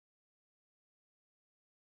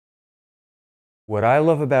What I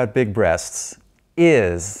love about big breasts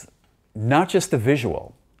is not just the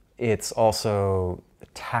visual, it's also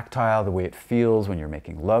tactile, the way it feels when you're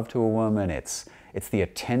making love to a woman. It's the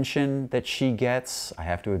attention that she gets, I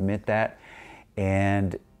have to admit that.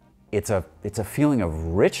 And it's a feeling of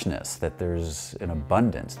richness, that there's an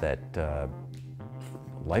abundance, that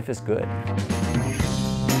life is good.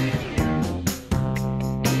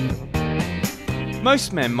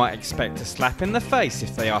 Most men might expect a slap in the face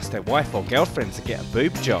if they ask their wife or girlfriend to get a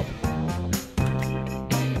boob job.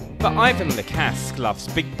 But Ivan LeCasque loves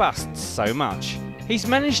big busts so much, he's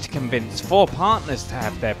managed to convince 4 partners to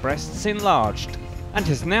have their breasts enlarged, and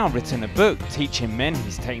has now written a book teaching men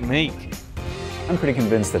his technique. I'm pretty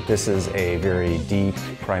convinced that this is a very deep,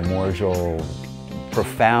 primordial,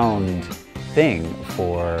 profound thing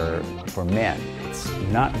for men. It's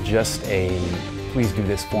not just a please do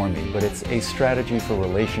this for me, but it's a strategy for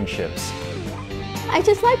relationships. I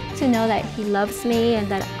just like to know that he loves me and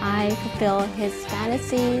that I fulfill his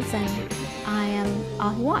fantasies and I am all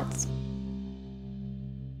he wants.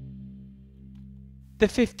 The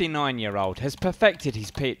 59-year-old has perfected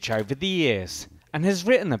his pitch over the years and has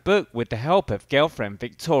written a book with the help of girlfriend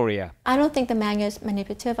Victoria. I don't think the manual is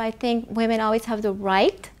manipulative. I think women always have the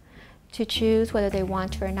right to choose whether they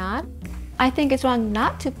want to or not. I think it's wrong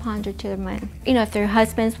not to pander to their men. You know, if their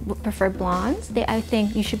husbands prefer blondes, I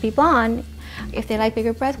think you should be blonde. If they like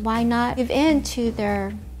bigger breasts, why not give in to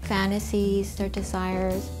their fantasies, their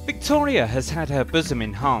desires? Victoria has had her bosom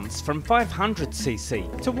enhanced from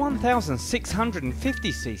 500cc to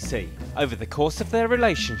 1650cc over the course of their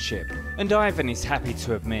relationship, and Ivan is happy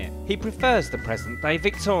to admit he prefers the present-day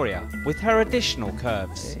Victoria with her additional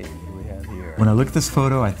curves. When I look at this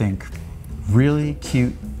photo, I think really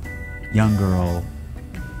cute young girl,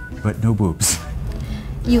 but no boobs.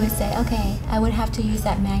 You would say, okay, I would have to use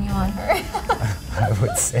that manual on her. I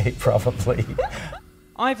would say probably.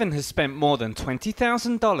 Ivan has spent more than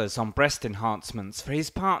 $20,000 on breast enhancements for his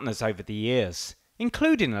partners over the years,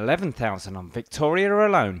 including $11,000 on Victoria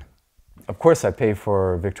alone. Of course I pay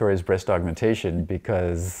for Victoria's breast augmentation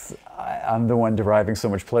because I'm the one deriving so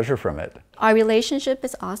much pleasure from it. Our relationship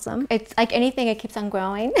is awesome. It's like anything, it keeps on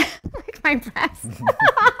growing, like my breast.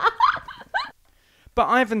 But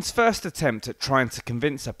Ivan's first attempt at trying to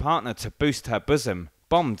convince a partner to boost her bosom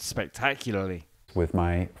bombed spectacularly. With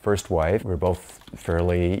my first wife, we were both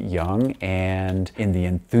fairly young, and in the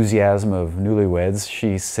enthusiasm of newlyweds,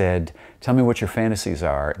 she said, tell me what your fantasies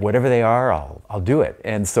are. Whatever they are, I'll do it.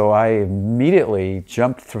 And so I immediately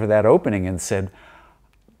jumped through that opening and said,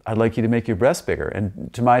 I'd like you to make your breasts bigger.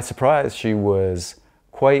 And to my surprise, she was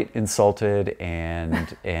quite insulted,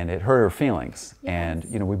 and it hurt her feelings. Yes. And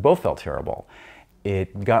you know, we both felt terrible.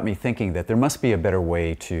 It got me thinking that there must be a better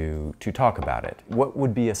way to talk about it. What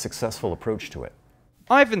would be a successful approach to it?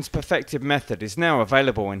 Ivan's perfected method is now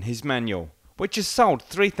available in his manual, which has sold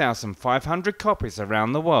 3,500 copies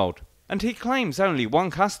around the world, and he claims only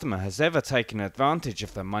one customer has ever taken advantage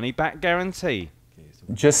of the money-back guarantee.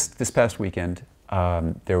 Just this past weekend,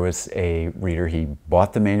 there was a reader. He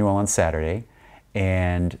bought the manual on Saturday,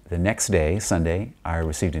 and the next day, Sunday, I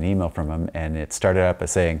received an email from him, and it started out by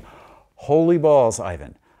saying, holy balls,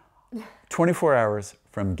 Ivan. 24 hours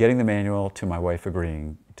from getting the manual to my wife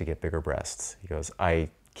agreeing to get bigger breasts. He goes, I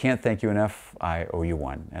can't thank you enough, I owe you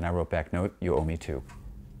one. And I wrote back, no, you owe me 2.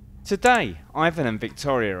 Today, Ivan and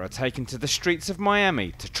Victoria are taken to the streets of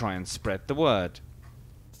Miami to try and spread the word.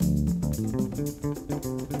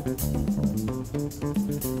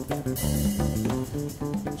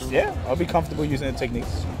 Yeah, I'll be comfortable using the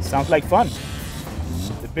techniques. Sounds like fun.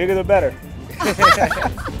 The bigger the better.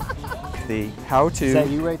 The how-to. Is that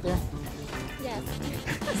you right there? Yes.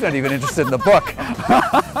 He's not even interested in the book.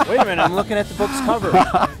 Wait a minute, I'm looking at the book's cover.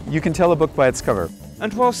 You can tell a book by its cover.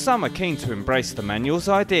 And while some are keen to embrace the manual's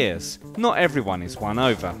ideas, not everyone is won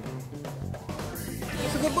over.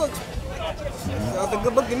 It's a good book. It's a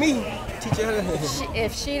good book to me. Teach you how to...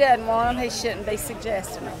 If she doesn't want them, he shouldn't be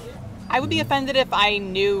suggesting them. I would be offended if I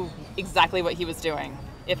knew exactly what he was doing.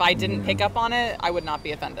 If I didn't pick up on it, I would not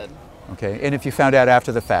be offended. Okay, and if you found out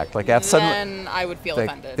after the fact, like at suddenly, then I would feel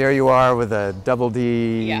offended. There you are with a double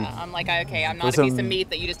D. Yeah, I'm like, okay, I'm not a piece of meat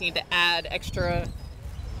that you just need to add extra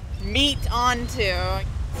meat onto.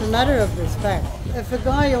 It's a matter of respect. If a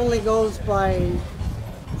guy only goes by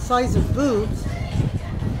size of boobs,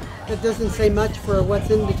 it doesn't say much for what's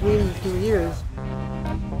in between the 2 ears.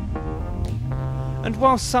 And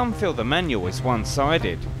while some feel the manual is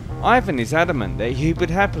one-sided, Ivan is adamant that he would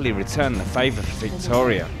happily return the favour for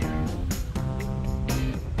Victoria.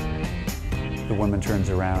 The woman turns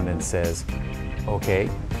around and says, okay,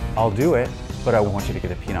 I'll do it, but I want you to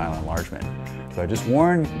get a penile enlargement. So I just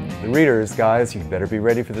warn the readers, guys, you better be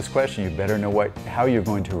ready for this question. You better know how you're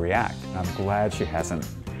going to react. And I'm glad she hasn't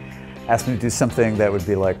asked me to do something that would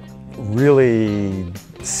be like really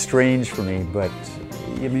strange for me, but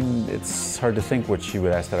I mean, it's hard to think what she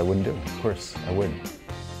would ask that I wouldn't do. Of course, I would.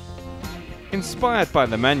 Inspired by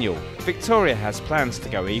the manual, Victoria has plans to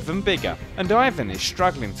go even bigger, and Ivan is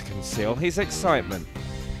struggling to conceal his excitement.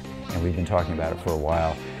 And we've been talking about it for a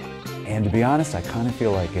while. And to be honest, I kind of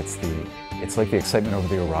feel like it's like the excitement over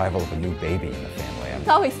the arrival of a new baby in the family. It's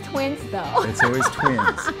always twins, though. It's always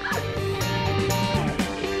twins.